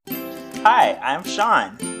Hi, I'm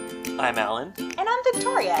Shawn. I'm Allan. And I'm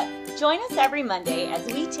Victoria. Join us every Monday as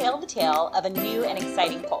we tell the tale of a new and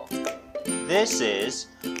exciting cult. This is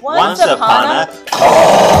Once Upon a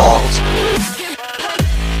Cult.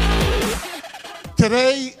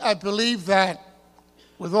 Today, I believe that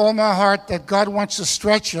with all my heart that God wants to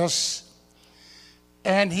stretch us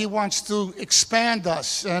and He wants to expand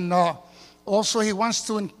us, and also He wants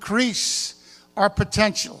to increase our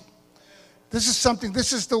potential. This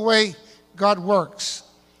is the way God works.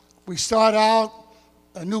 We start out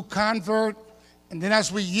a new convert, and then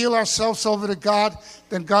as we yield ourselves over to God,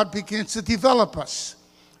 then God begins to develop us.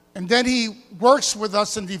 And then He works with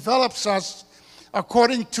us and develops us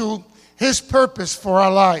according to His purpose for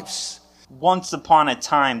our lives. Once upon a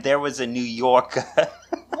time, there was a New Yorker.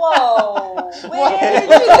 Whoa, where did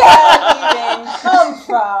that even come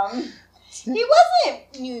from? He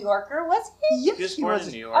wasn't New Yorker, was he? Yes, He was born in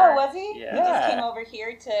New York. Oh, was he? Yeah. He just came over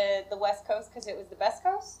here to the West Coast because it was the best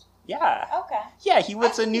coast? Yeah. Okay. Yeah, he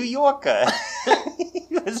was a New Yorker. He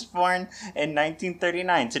was born in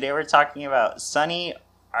 1939. Today we're talking about Sonny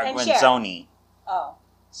Arguinzoni. Oh.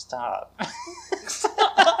 Stop.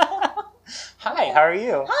 Hi, how are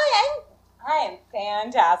you? Hi, I am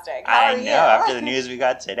fantastic. How are I know, you? after the news we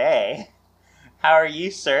got today. How are you,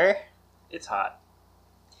 sir? It's hot.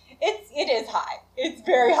 It is hot. It's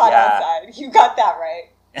very hot Yeah. outside. You got that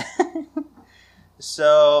right.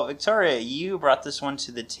 So, Victoria, you brought this one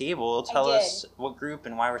to the table. Tell did. us what group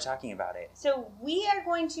and why we're talking about it. So we are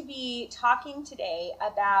going to be talking today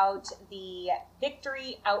about the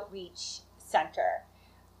Victory Outreach Center.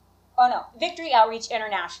 Oh no, Victory Outreach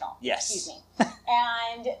International. Yes. Excuse me.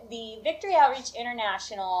 And the Victory Outreach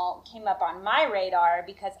International came up on my radar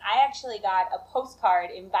because I actually got a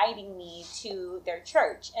postcard inviting me to their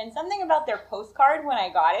church. And something about their postcard when I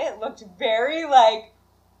got it looked very like,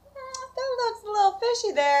 that looks a little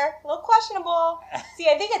fishy there, a little questionable. See,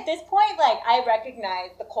 I think at this point, like, I recognize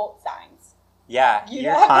the cult signs. Yeah, You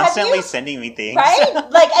you're know, have constantly you? sending me things. Right?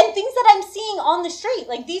 Like, and things that I'm seeing on the street.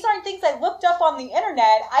 Like, these aren't things I looked up on the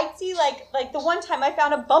internet. I see, like the one time I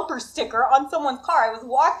found a bumper sticker on someone's car. I was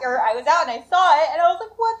out and I saw it, and I was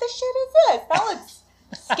like, what the shit is this? That looks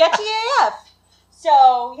sketchy AF.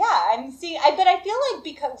 So, yeah, but I feel like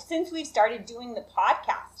because since we've started doing the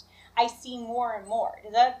podcast, I see more and more.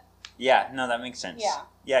 Does that... Yeah, no, that makes sense. Yeah.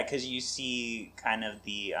 Yeah, because you see kind of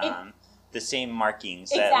the same markings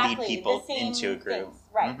that Exactly, lead people the same into a group. things,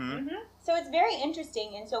 right. Mm-hmm. Mm-hmm. So it's very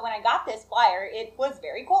interesting. And so when I got this flyer, it was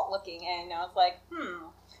very cult looking. And I was like,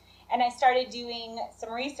 And I started doing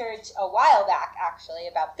some research a while back, actually,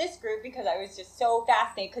 about this group because I was just so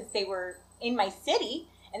fascinated because they were in my city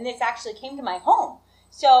and this actually came to my home.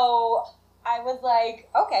 So I was like,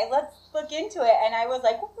 okay, let's look into it. And I was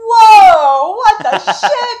like, whoa, what the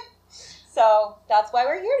shit? So that's why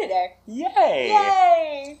we're here today. Yay!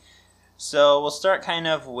 Yay! So we'll start kind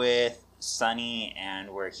of with Sonny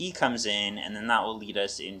and where he comes in, and then that will lead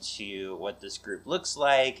us into what this group looks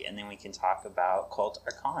like, and then we can talk about Cult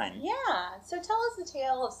Archon. Yeah, so tell us the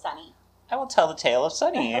tale of Sonny. I will tell the tale of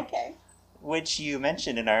Sonny, Okay. which you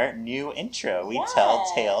mentioned in our new intro. We Yes. tell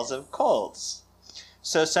tales of cults.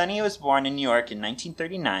 So Sonny was born in New York in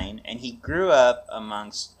 1939, and he grew up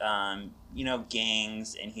amongst,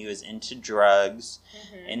 gangs, and he was into drugs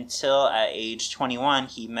until at age 21,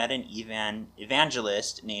 he met an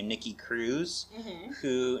evangelist named Nicky Cruz,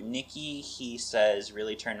 who he says,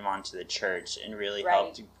 really turned him on to the church and really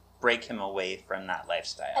helped to break him away from that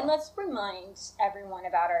lifestyle. And let's remind everyone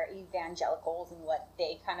about our evangelicals and what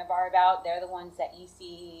they kind of are about. They're the ones that you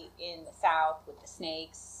see in the South with the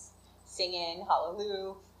snakes, singing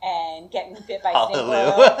hallelujah and getting bit by snake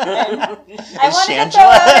oil. I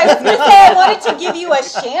wanted to give you a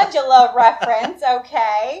Shangela reference,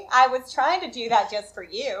 okay? I was trying to do that just for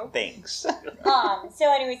you. Thanks. But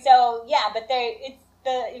it's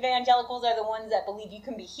the evangelicals are the ones that believe you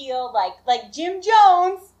can be healed, like Jim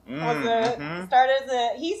Jones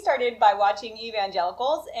he started by watching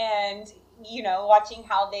evangelicals and watching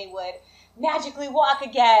how they would magically walk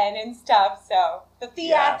again and stuff. So the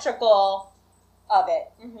theatrical of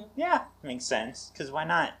it. Yeah, makes sense. Because why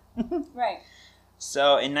not? Right.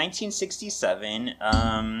 So in 1967,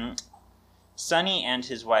 Sonny and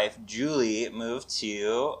his wife Julie moved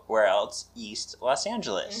to where else? East Los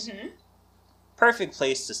Angeles. Perfect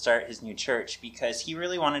place to start his new church because he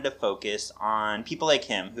really wanted to focus on people like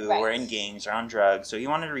him who were in gangs or on drugs. So he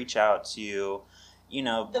wanted to reach out to,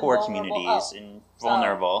 the poor communities and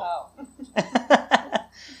vulnerable. Oh.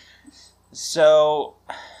 So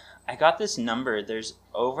I got this number. There's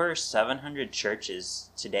over 700 churches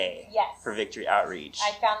today. Yes. For Victory Outreach.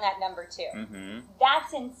 I found that number too. Mm-hmm.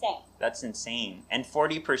 That's insane. That's insane. And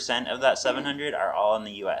 40% of that 700 are all in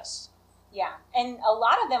the U.S. Yeah, and a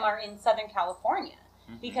lot of them are in Southern California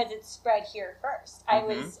because it's spread here first. I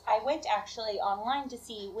went actually online to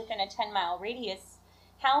see within a 10-mile radius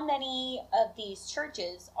how many of these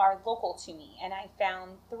churches are local to me, and I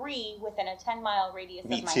found 3 within a 10-mile radius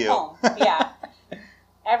Me of my too. home. Yeah.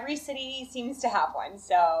 Every city seems to have one,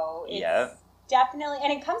 so it's definitely,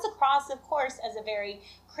 and it comes across, of course, as a very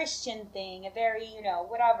Christian thing, a very,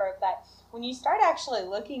 whatever, but when you start actually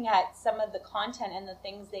looking at some of the content and the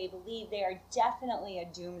things they believe, they are definitely a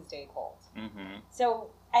doomsday cult. Mm-hmm.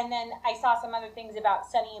 So, and then I saw some other things about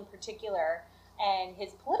Sonny in particular and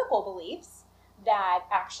his political beliefs that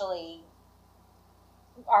actually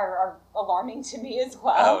are alarming to me as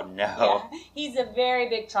well. Oh, no. Yeah. He's a very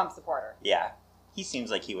big Trump supporter. Yeah. He seems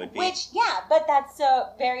like he would be. Which, yeah, but that's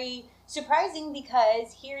very surprising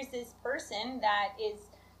because here's this person that is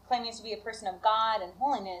claiming to be a person of God and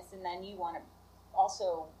holiness, and then you want to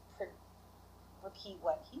also repeat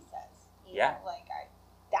what he says. You know, like,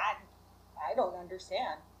 I don't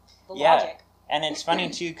understand the logic. And it's funny,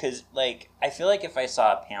 too, because, like, I feel like if I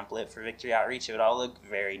saw a pamphlet for Victory Outreach, it would all look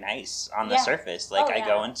very nice on the surface. Like, I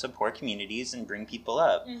go into poor communities and bring people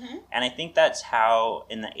up. Mm-hmm. And I think that's how,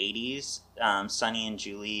 in the 80s, Sonny and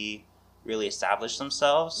Julie really established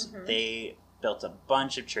themselves. Mm-hmm. They built a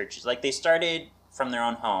bunch of churches. Like, they started from their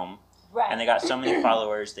own home. Right. And they got so many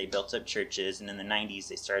followers, they built up churches. And in the 90s,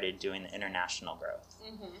 they started doing the international growth.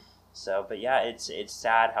 Mm-hmm. So, but yeah, it's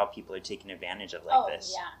sad how people are taking advantage of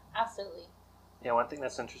this. Oh, yeah, absolutely. Yeah, one thing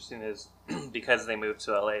that's interesting is because they moved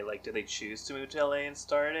to LA, like, did they choose to move to LA and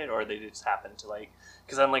start it, or they just happened to, like,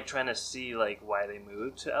 because I'm, like, trying to see, like, why they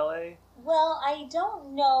moved to LA? Well, I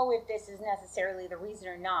don't know if this is necessarily the reason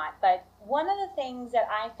or not, but one of the things that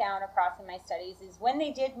I found across in my studies is when they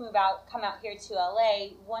did come out here to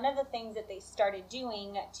LA, one of the things that they started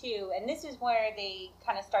doing, too, and this is where they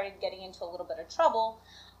kind of started getting into a little bit of trouble,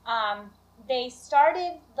 they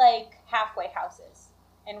started, like, halfway houses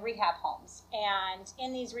and rehab homes. And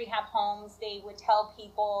in these rehab homes, they would tell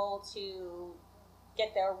people to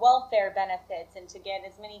get their welfare benefits and to get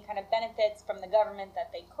as many kind of benefits from the government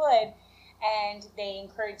that they could. And they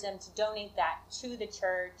encouraged them to donate that to the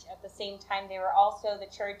church. At the same time, the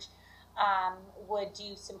church would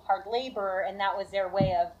do some hard labor, and that was their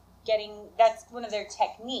way of that's one of their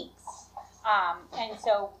techniques. And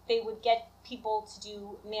so they would get people to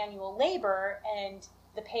do manual labor, and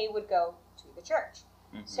the pay would go to the church.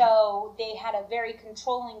 Mm-hmm. So they had a very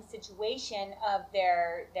controlling situation of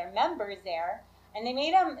their members there, and they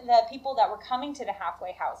made them, the people that were coming to the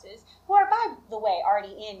halfway houses, who are, by the way,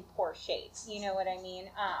 already in poor shape, you know what I mean?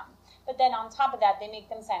 But then on top of that, they make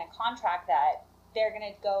them sign a contract that they're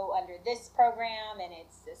going to go under this program, and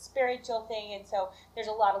it's a spiritual thing, and so there's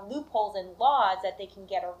a lot of loopholes and laws that they can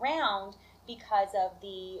get around because of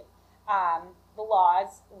the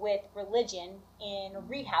laws with religion in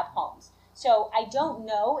rehab homes. So I don't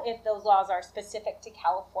know if those laws are specific to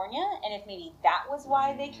California, and if maybe that was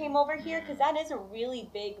why they came over here, because that is a really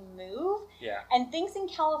big move. Yeah. And things in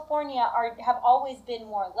California have always been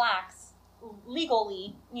more lax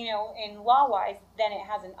legally, in law-wise, than it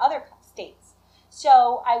has in other states.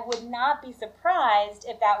 So I would not be surprised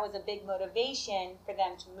if that was a big motivation for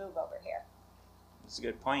them to move over here. That's a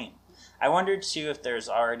good point. I wondered, too, if there's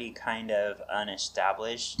already kind of an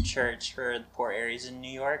established church for the poor areas in New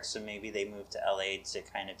York, so maybe they moved to L.A. to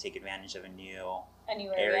kind of take advantage of a new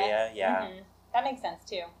area. Yeah. Mm-hmm. That makes sense,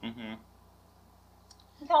 too. Mm-hmm.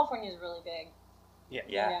 California is really big.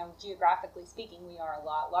 Yeah. Geographically speaking, we are a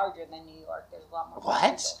lot larger than New York. There's a lot more potential.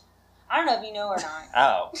 What? I don't know if you know or not.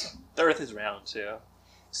 Oh. The Earth is round, too.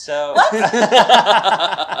 So... What?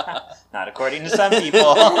 Not according to some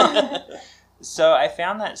people. So I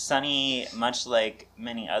found that Sonny, much like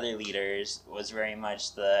many other leaders, was very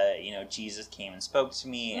much Jesus came and spoke to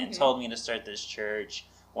me and told me to start this church.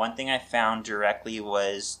 One thing I found directly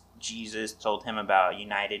was Jesus told him about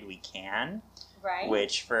United We Can, right?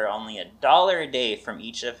 Which for only $1 a day from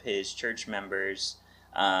each of his church members,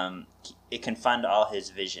 it can fund all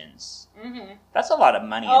his visions. Mm-hmm. That's a lot of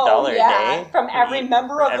money, $1 a day. From every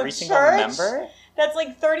member of the church? Every single member? That's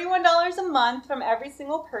like $31 a month from every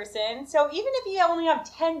single person. So even if you only have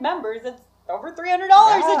 10 members, it's over $300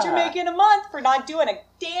 that you're making a month for not doing a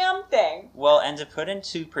damn thing. Well, and to put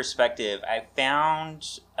into perspective, I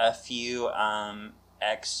found a few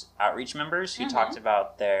ex-outreach members who talked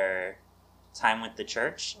about their time with the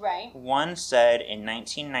church. Right. One said in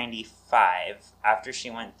 1995, after she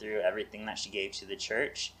went through everything that she gave to the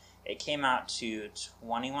church, it came out to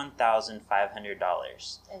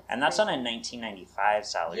 $21,500, and that's on a 1995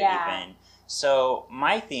 salary even. So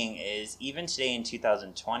my thing is, even today in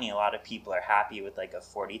 2020, a lot of people are happy with like a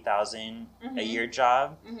 $40,000 a year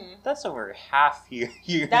job. That's over half your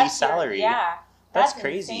yearly salary. That's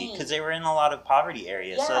crazy because they were in a lot of poverty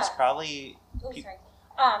areas. So that's probably.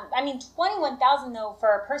 I mean, $21,000 though for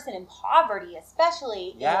a person in poverty,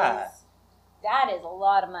 especially, that is a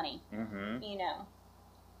lot of money. You know.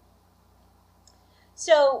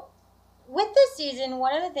 So, with this season,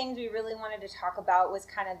 one of the things we really wanted to talk about was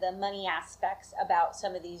kind of the money aspects about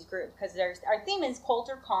some of these groups, because our theme is cult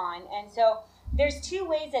or con, and so there's two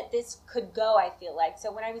ways that this could go, I feel like.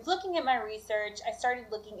 So when I was looking at my research, I started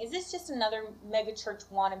looking, is this just another megachurch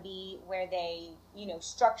wannabe where they, you know,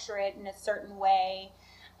 structure it in a certain way?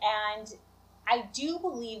 And I do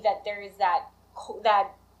believe that there is that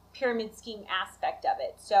pyramid scheme aspect of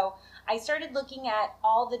it. So I started looking at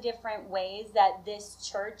all the different ways that this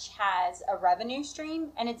church has a revenue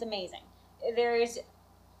stream, and it's amazing.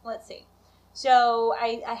 Let's see. So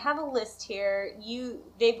I have a list here.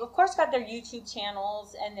 They've of course got their YouTube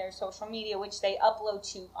channels and their social media, which they upload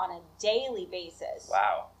to on a daily basis.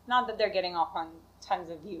 Wow. Not that they're getting off on tons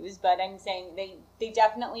of views, but I'm saying they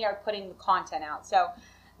definitely are putting the content out. So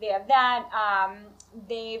they have that.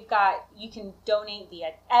 They've got, you can donate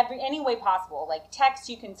via any way possible. Like text,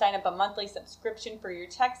 you can sign up a monthly subscription for your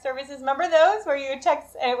text services. Remember those where you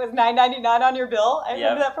text and it was $9.99 on your bill? I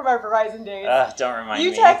remember that from our Verizon days. Don't remind me.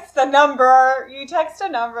 You text a number.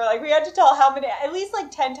 Like we had to tell how many, at least like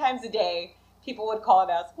 10 times a day, people would call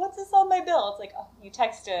and ask, what's this on my bill? It's like, oh, you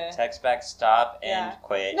text back, stop, and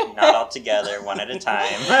quit. Not all together, one at a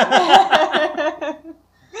time.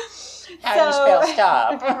 How do you spell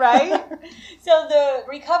stop? Right? So the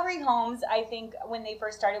recovery homes, I think, when they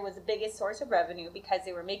first started, was the biggest source of revenue because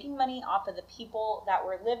they were making money off of the people that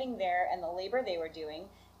were living there and the labor they were doing.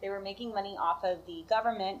 They were making money off of the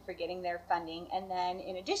government for getting their funding. And then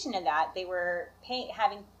in addition to that, they were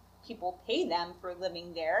having people pay them for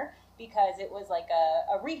living there because it was like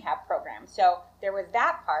a rehab program. So there was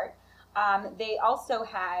that part. They also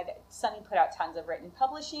had, Sunny put out tons of written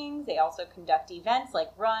publishings. They also conduct events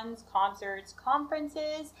like runs, concerts,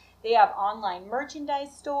 conferences. They have online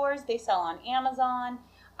merchandise stores. They sell on Amazon.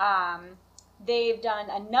 They've done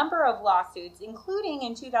a number of lawsuits, including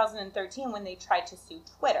in 2013 when they tried to sue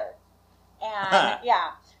Twitter. And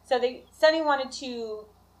so Sunny wanted to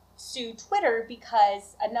sue Twitter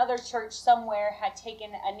because another church somewhere had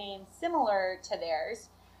taken a name similar to theirs.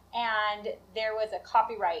 And there was a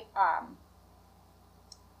copyright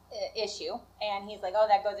issue. And he's like, oh,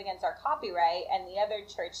 that goes against our copyright. And the other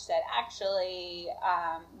church said, actually,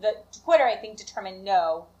 the Twitter, I think, determined,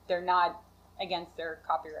 no, they're not against their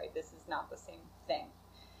copyright. This is not the same thing.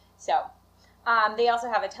 So they also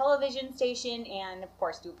have a television station and, of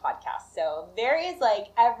course, do podcasts. So there is, like,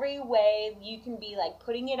 every way you can be, like,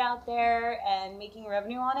 putting it out there and making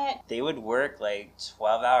revenue on it. They would work, like,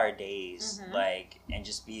 12-hour days, and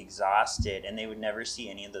just be exhausted, and they would never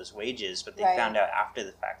see any of those wages. But they found out after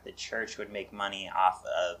the fact the church would make money off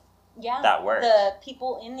of that work. The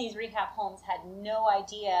people in these rehab homes had no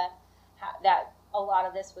idea that a lot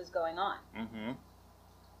of this was going on.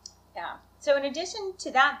 Yeah. So in addition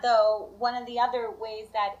to that, though, one of the other ways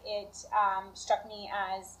that it struck me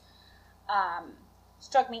as a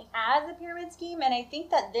pyramid scheme, and I think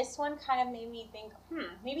that this one kind of made me think,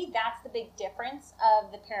 maybe that's the big difference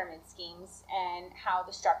of the pyramid schemes and how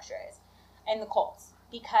the structure is, and the cults,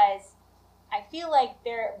 because I feel like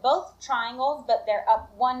they're both triangles, but they're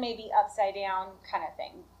one maybe upside down kind of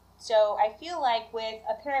thing. So I feel like with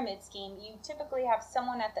a pyramid scheme, you typically have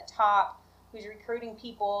someone at the top who's recruiting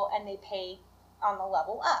people, and they pay on the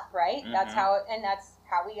level up, right? That's how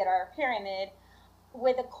we get our pyramid.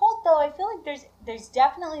 With a cult, though, I feel like there's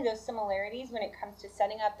definitely those similarities when it comes to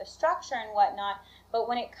setting up the structure and whatnot. But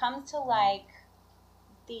when it comes to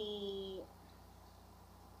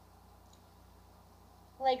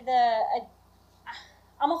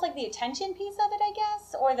almost like the attention piece of it, I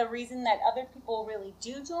guess, or the reason that other people really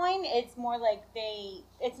do join, it's more like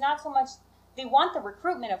it's not so much. They want the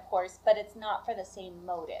recruitment, of course, but it's not for the same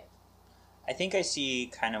motive. I think I see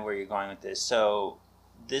kind of where you're going with this. So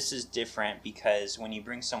this is different because when you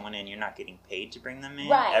bring someone in, you're not getting paid to bring them in.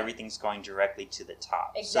 Right. Everything's going directly to the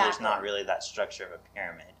top. Exactly. So there's not really that structure of a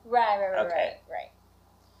pyramid. Right.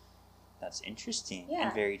 That's interesting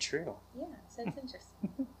and very true. Yeah, so it's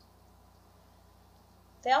interesting.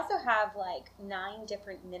 They also have 9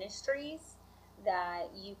 different ministries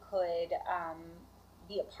that you could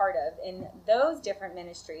be a part of. In those different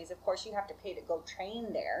ministries, of course, you have to pay to go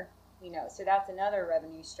train there, so that's another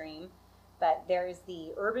revenue stream. But there's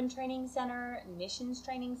the Urban Training Center, Missions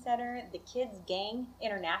Training Center, the Kids Gang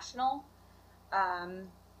International,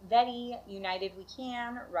 Vicki, United We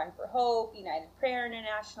Can, Run for Hope, United Prayer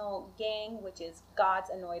International, Gang, which is God's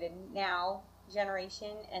Anointed Now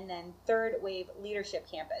generation, and then Third Wave Leadership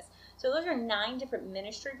Campus. So those are 9 different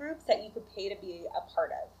ministry groups that you could pay to be a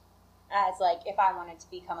part of. As like, if I wanted to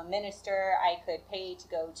become a minister, I could pay to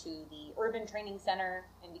go to the Urban Training Center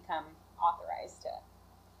and become authorized to.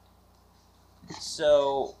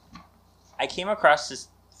 So I came across this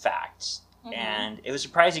fact, and it was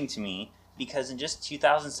surprising to me because in just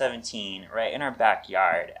 2017, right in our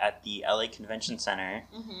backyard at the LA Convention Center,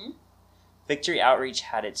 Victory Outreach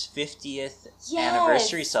had its 50th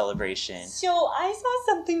anniversary celebration. So I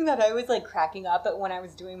saw something that I was like cracking up at when I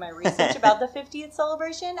was doing my research about the 50th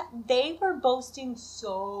celebration. They were boasting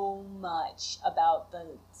so much about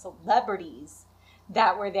the celebrities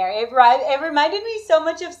that were there. It reminded me so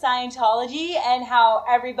much of Scientology and how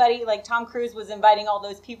everybody, like Tom Cruise was inviting all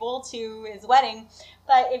those people to his wedding.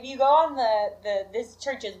 But if you go on this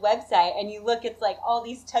church's website and you look, it's like all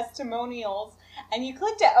these testimonials, and you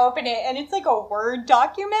click to open it, and it's like a Word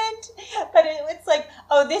document, but it's like,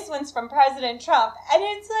 oh, this one's from President Trump, and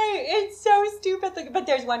it's like, it's so stupid. But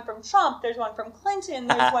there's one from Trump, there's one from Clinton,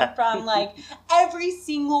 there's one from, like, every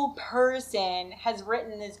single person has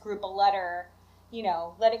written this group a letter. You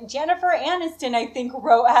know, Jennifer Aniston, I think,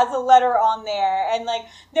 has a letter on there. And, like,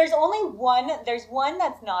 there's one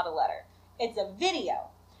that's not a letter. It's a video.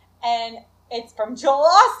 And it's from Joel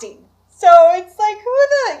Osteen. So it's like,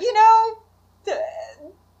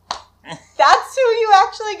 that's who you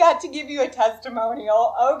actually got to give you a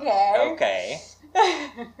testimonial. Okay.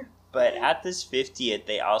 But at this 50th,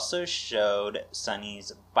 they also showed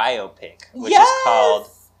Sonny's biopic, which is called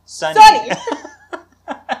Sonny.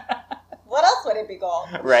 What else would it be called?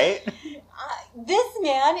 Right? This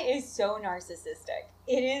man is so narcissistic.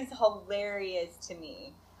 It is hilarious to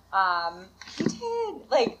me. He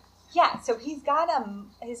did, so he's got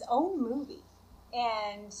his own movie.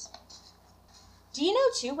 And do you know,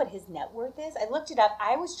 too, what his net worth is? I looked it up.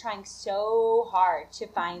 I was trying so hard to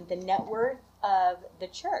find the net worth of the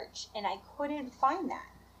church, and I couldn't find that.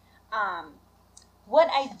 What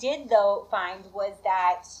I did, though, find was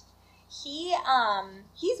that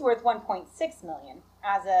he's worth $1.6 million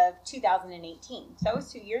as of 2018. So that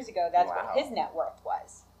was 2 years ago. That's what his net worth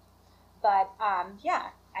was. But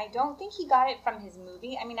I don't think he got it from his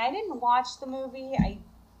movie. I mean, I didn't watch the movie.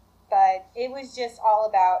 But it was just all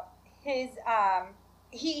about his.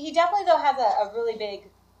 He definitely though has a really big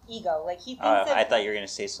ego. Like he thinks. I thought you were going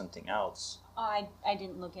to say something else. Oh, I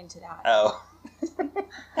didn't look into that. Oh.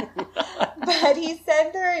 But he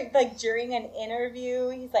said during an interview,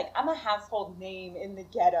 he's like, I'm a household name in the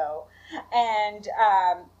ghetto. And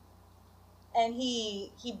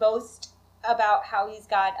he boasts about how he's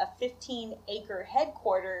got a 15-acre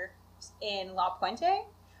headquarters in La Puente,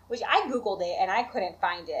 which I Googled it and I couldn't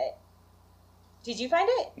find it. Did you find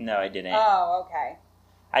it? No, I didn't. Oh, okay.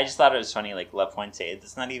 I just thought it was funny, like La Puente.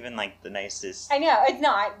 It's not even like the nicest. I know, it's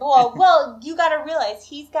not. Well, you got to realize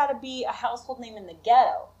he's got to be a household name in the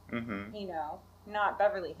ghetto. Mm-hmm. You know, not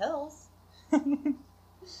Beverly Hills.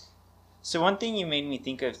 So one thing you made me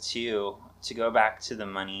think of too, to go back to the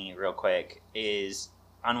money real quick, is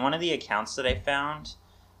on one of the accounts that I found,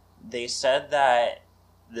 they said that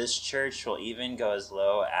this church will even go as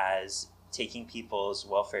low as taking people's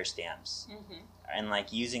welfare stamps and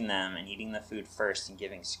like using them and eating the food first and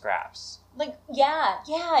giving scraps. Like, yeah.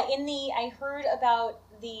 I heard about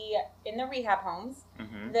in the rehab homes,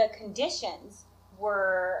 the conditions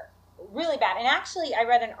were really bad. And actually, I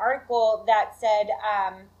read an article that said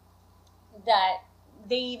that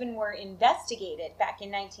they even were investigated back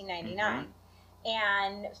in 1999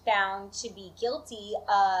 and found to be guilty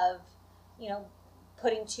of,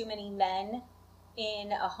 putting too many men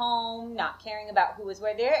in a home, not caring about who was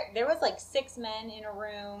where. There was like 6 men in a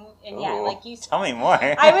room, and like you. Tell me more.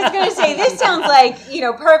 I was going to say this sounds like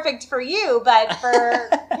perfect for you, but for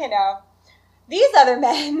these other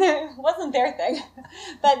men wasn't their thing.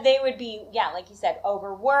 But they would be like you said,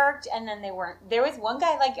 overworked, and then they weren't. There was one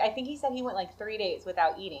guy, like I think he said he went like 3 days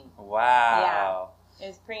without eating. Wow. Yeah, it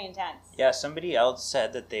was pretty intense. Yeah, somebody else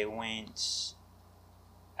said that they went,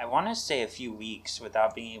 I want to say a few weeks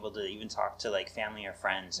without being able to even talk to like family or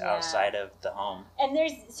friends outside of the home. And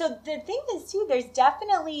the thing is too, there's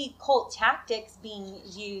definitely cult tactics being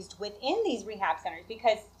used within these rehab centers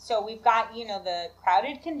because we've got, the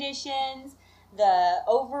crowded conditions, the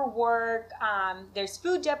overwork, there's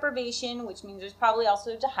food deprivation, which means there's probably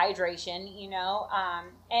also dehydration,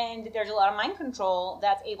 and there's a lot of mind control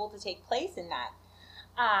that's able to take place in that.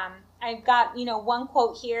 I've got, one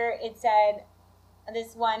quote here. It said,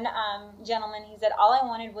 this one gentleman, he said, all I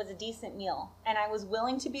wanted was a decent meal, and I was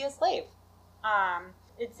willing to be a slave.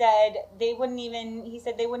 It said they wouldn't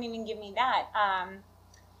even give me that.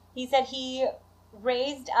 He said he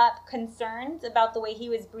raised up concerns about the way he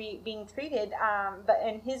was being treated. But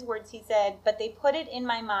in his words, he said, but they put it in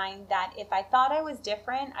my mind that if I thought I was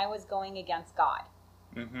different, I was going against God.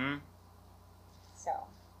 Mm-hmm. So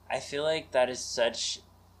I feel like that is such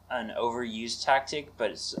an overused tactic,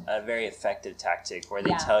 but it's a very effective tactic where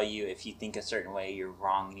they tell you if you think a certain way, you're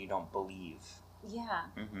wrong and you don't believe. Yeah.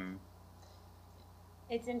 Mm-hmm.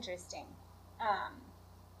 It's interesting.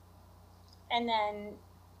 And then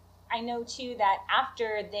I know, too, that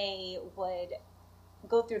after they would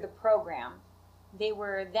go through the program, they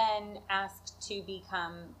were then asked to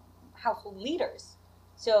become household leaders.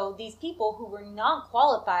 So these people who were not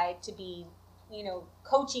qualified to be,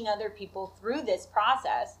 coaching other people through this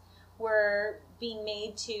process were being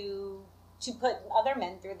made to put other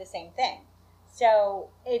men through the same thing. So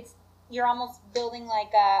you're almost building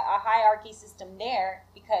like a hierarchy system there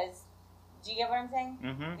because, do you get what I'm saying?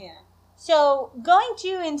 Mm-hmm. Yeah. So going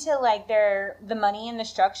into like the money and the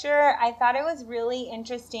structure, I thought it was really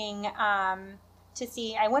interesting to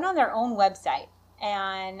see. I went on their own website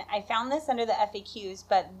and I found this under the FAQs,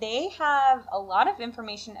 but they have a lot of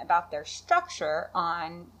information about their structure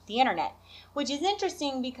on the internet, which is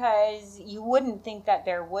interesting because you wouldn't think that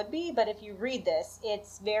there would be, but if you read this,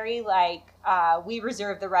 it's very like we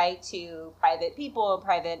reserve the right to private people,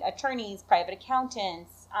 private attorneys, private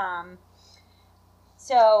accountants.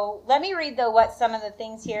 So let me read what some of the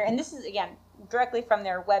things here, and this is again directly from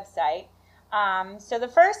their website. So the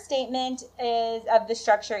first statement of the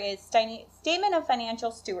structure is Statement of Financial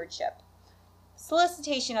Stewardship.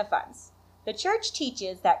 Solicitation of funds. The church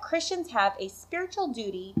teaches that Christians have a spiritual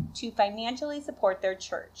duty to financially support their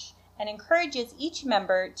church and encourages each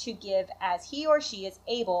member to give as he or she is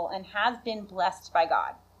able and has been blessed by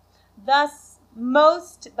God. Thus,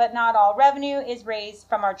 most but not all revenue is raised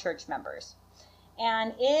from our church members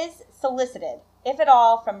and is solicited, if at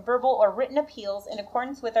all, from verbal or written appeals in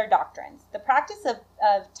accordance with our doctrines. The practice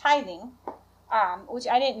of tithing, which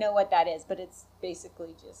I didn't know what that is, but it's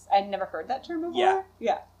basically just, I'd never heard that term before.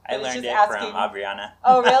 Yeah. I learned it from Adriana.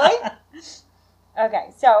 Oh, really? Okay,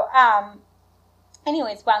 so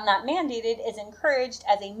anyways, while not mandated, is encouraged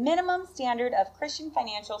as a minimum standard of Christian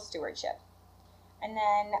financial stewardship. And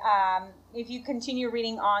then if you continue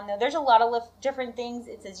reading on, though, there's a lot of different things.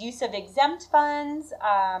 It says use of exempt funds,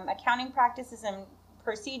 accounting practices and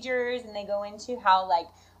procedures, and they go into how, like,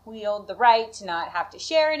 we hold the right to not have to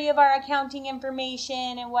share any of our accounting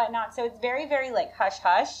information and whatnot. So it's very, very, like,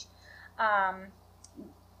 hush-hush.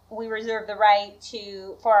 We reserve the right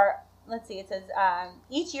let's see, it says,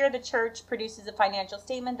 each year the church produces a financial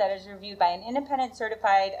statement that is reviewed by an independent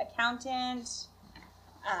certified accountant.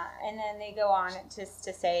 And then they go on to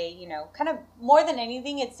say, kind of more than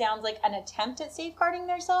anything, it sounds like an attempt at safeguarding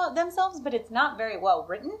themselves, but it's not very well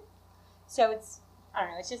written. So it's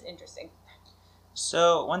just interesting.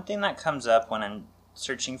 So one thing that comes up when I'm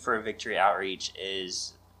searching for a Victory Outreach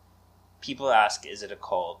is people ask, is it a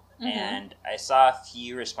cult? Mm-hmm. And I saw a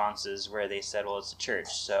few responses where they said, well, it's a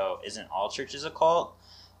church, so isn't all churches a cult?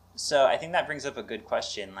 So I think that brings up a good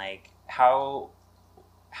question. Like, how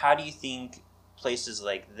do you think places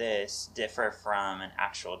like this differ from an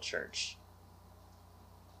actual church?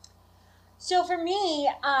 So for me,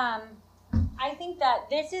 I think that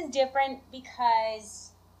this is different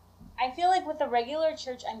because I feel like with a regular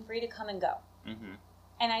church, I'm free to come and go. Mm-hmm.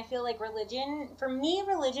 And I feel like religion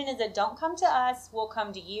is a don't come to us, we'll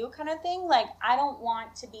come to you kind of thing. Like, I don't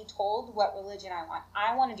want to be told what religion I want.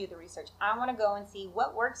 I want to do the research. I want to go and see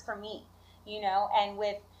what works for me, and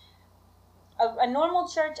with a normal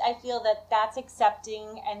church, I feel that that's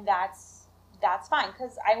accepting and that's fine.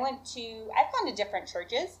 Because I've gone to different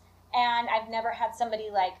churches and I've never had somebody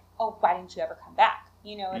like, oh, why didn't you ever come back?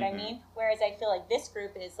 You know what I mean? Whereas I feel like this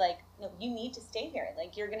group is like, no, you need to stay here.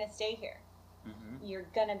 Like, you're going to stay here. Mm-hmm. You're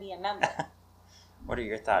going to be a member. What are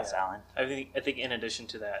your thoughts, Allan? I think in addition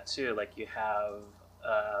to that too, like you have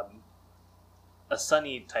a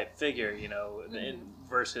Sunny type figure,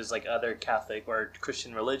 versus like other Catholic or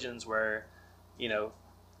Christian religions where,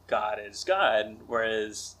 God is God,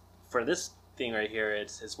 whereas for this thing right here,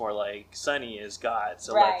 it's more like Sunny is God.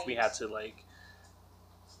 So like we have to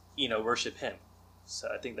worship him. So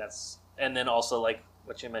I think that's, and then also like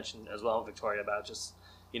what you mentioned as well, Victoria, about just,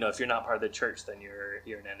 if you're not part of the church, then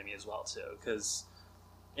you're an enemy as well too. Because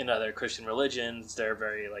in other Christian religions, they're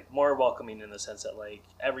very like more welcoming in the sense that like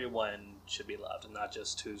everyone should be loved and not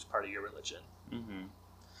just who's part of your religion. Mm-hmm.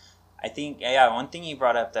 I think, yeah, one thing you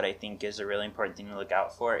brought up that I think is a really important thing to look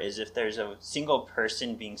out for is if there's a single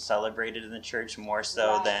person being celebrated in the church more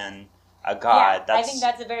so than a god. Yeah, I think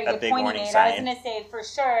that's a very good point you made. I was going to say for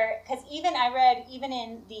sure, because I read even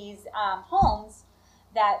in these homes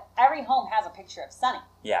that every home has a picture of Sonny.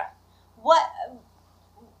 Yeah.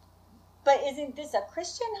 But isn't this a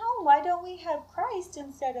Christian home? Why don't we have Christ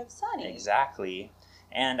instead of Sonny? Exactly.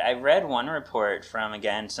 And I read one report from,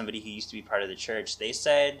 again, somebody who used to be part of the church. They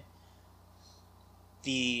said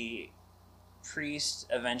the priests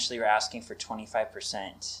eventually were asking for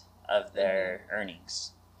 25% of their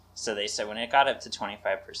earnings. So they said when it got up to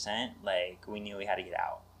 25%, like, we knew we had to get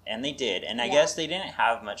out. And they did. And I guess they didn't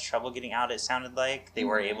have much trouble getting out, it sounded like. They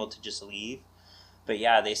were able to just leave. But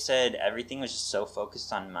yeah, they said everything was just so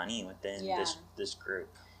focused on money within this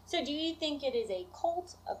group. So do you think it is a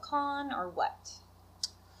cult, a con, or what?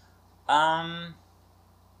 I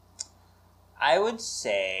would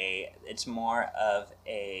say it's more of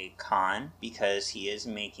a con because he is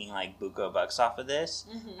making like buco bucks off of this.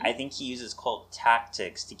 Mm-hmm. I think he uses cult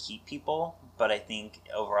tactics to keep people, but I think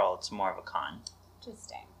overall it's more of a con.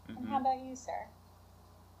 Interesting. Mm-hmm. And how about you, sir?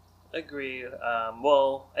 Agree.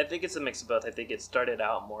 Well, I think it's a mix of both. I think it started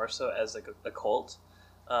out more so as like a cult,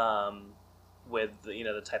 with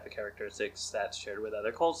the type of characteristics that's shared with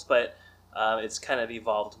other cults, but it's kind of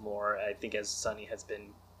evolved more. I think as Sonny has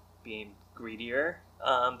been being greedier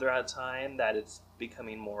throughout time, that it's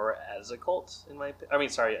becoming more as a cult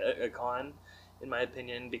a con in my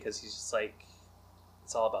opinion, because he's just like,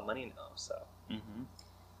 it's all about money now. So. Mm-hmm.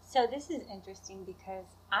 So this is interesting because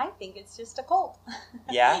I think it's just a cult.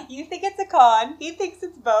 Yeah. You think it's a con, he thinks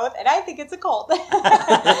it's both, and I think it's a cult. So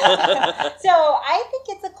I think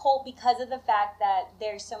it's a cult because of the fact that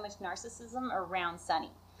there's so much narcissism around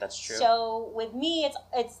Sonny. That's true. So with me,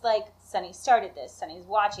 it's like Sonny started this, Sonny's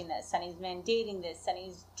watching this, Sonny's mandating this,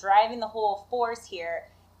 Sonny's driving the whole force here.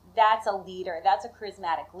 That's a leader. That's a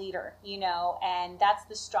charismatic leader, and that's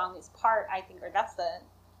the strongest part, I think, or that's the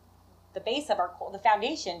base of our cult, the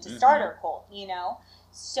foundation to start our cult,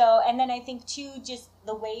 So, and then I think too, just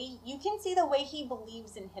the way, you can see the way he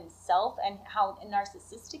believes in himself and how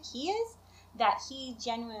narcissistic he is, that he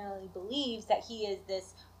genuinely believes that he is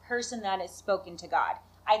this person that has spoken to God.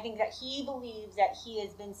 I think that he believes that he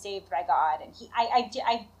has been saved by God, and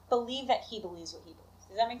I believe that he believes what he believes.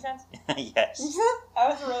 Does that make sense? Yes. That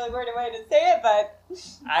was a really weird way to say it, but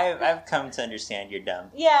I've come to understand you're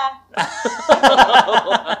dumb. Yeah.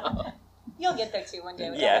 You'll get there too one day.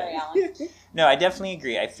 Alan. No, I definitely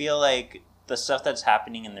agree. I feel like the stuff that's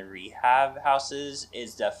happening in the rehab houses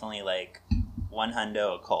is definitely like one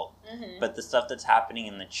hundo a cult. Mm-hmm. But the stuff that's happening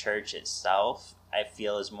in the church itself, I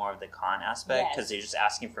feel is more of the con aspect because they're just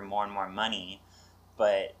asking for more and more money.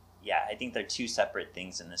 But yeah, I think they're two separate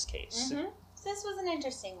things in this case. Mm-hmm. So this was an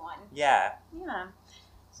interesting one. Yeah. Yeah.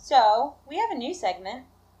 So we have a new segment.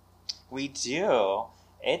 We do.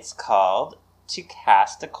 It's called To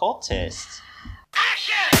Cast a Cultist.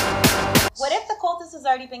 Action! What if the cultist has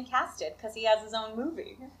already been casted because he has his own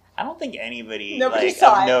movie? I don't think anybody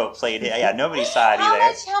saw it. note played it. Yeah, nobody saw it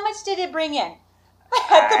either. How much did it bring in?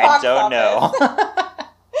 I don't know.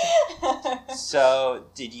 So,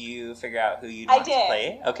 did you figure out who you'd want to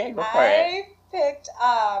play? Okay, go for it. I picked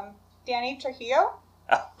Danny Trujillo.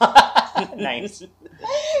 Nice.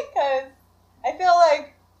 Because I feel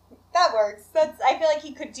like that works. I feel like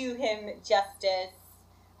he could do him justice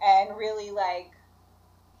and really like.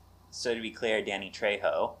 So to be clear, Danny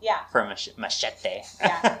Trejo. Yeah. For Machete.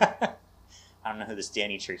 Yeah. I don't know who this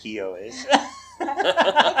Danny Trujillo is. I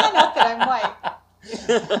can't help it. I'm white.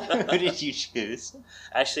 Who did you choose?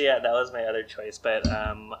 Actually, yeah, that was my other choice, but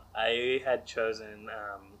I had chosen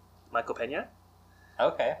Michael Pena.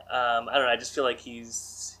 Okay. I don't know. I just feel like he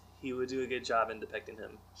would do a good job in depicting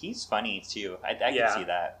him. He's funny too. I can see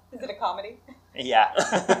that. Is it a comedy? Yeah.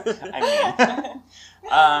 I mean,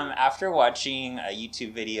 after watching a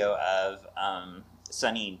YouTube video of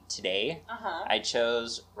Sonny today, I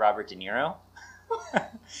chose Robert De Niro.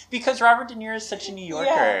 Because Robert De Niro is such a New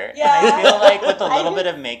Yorker. Yeah. And I feel like with a little bit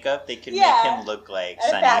of makeup, they could make him look like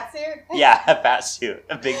Sonny. A fat suit? Yeah, a fat suit.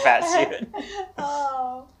 A big fat suit.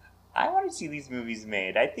 Oh. I want to see these movies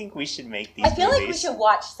made. I think we should make these movies. I feel like we should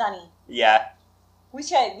watch Sonny. Yeah. We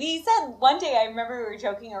should. We said one day, I remember we were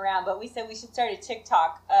joking around, but we said we should start a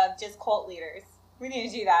TikTok of just cult leaders. We need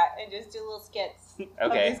to do that and just do little skits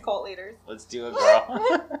of these cult leaders. Let's do it,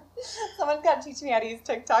 girl. Someone's got to teach me how to use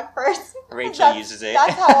TikTok first. Rachel uses it.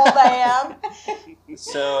 That's how old I am.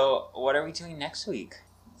 So, what are we doing next week?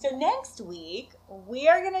 So next week, we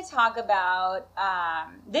are going to talk about,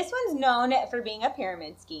 this one's known for being a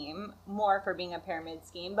pyramid scheme, more for being a pyramid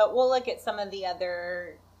scheme, but we'll look at some of the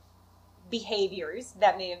other behaviors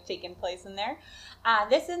that may have taken place in there.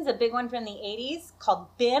 This one's a big one from the 80s called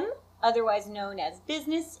BIM, otherwise known as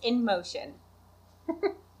Business in Motion.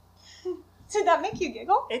 Did that make you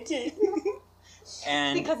giggle? It did.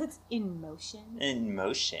 And because it's in motion. In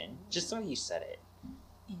motion. Just the way you said it.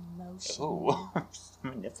 In motion. Ooh.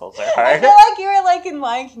 My nipples are I hard. feel like you were like in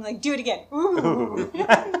Lion King, like, do it again. Ooh.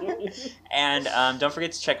 And don't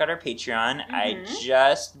forget to check out our Patreon. I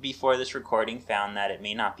just, before this recording, found that it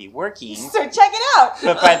may not be working. So check it out.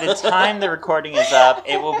 But by the time the recording is up,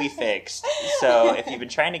 it will be fixed. So if you've been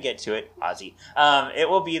trying to get to it, Ozzy, it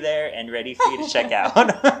will be there and ready for you to check out.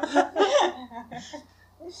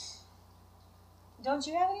 Don't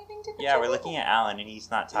you have anything to Yeah, we're looking at Allan and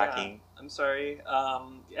he's not talking. Yeah, I'm sorry.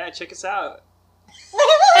 Yeah, check us out.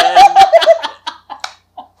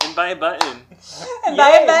 And buy a button. And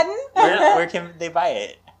buy a button? Where can they buy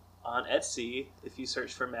it? On Etsy, if you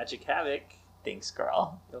search for Magic Havoc. Thanks,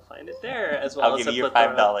 girl. You'll find it there, as well I'll as give you your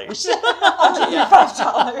 $5. I'll give you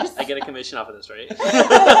 $5. I get a commission off of this, right?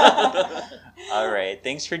 All right.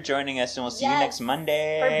 Thanks for joining us, and we'll see you next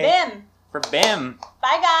Monday. For BIM. For BIM.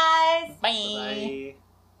 Bye, guys. Bye. Bye.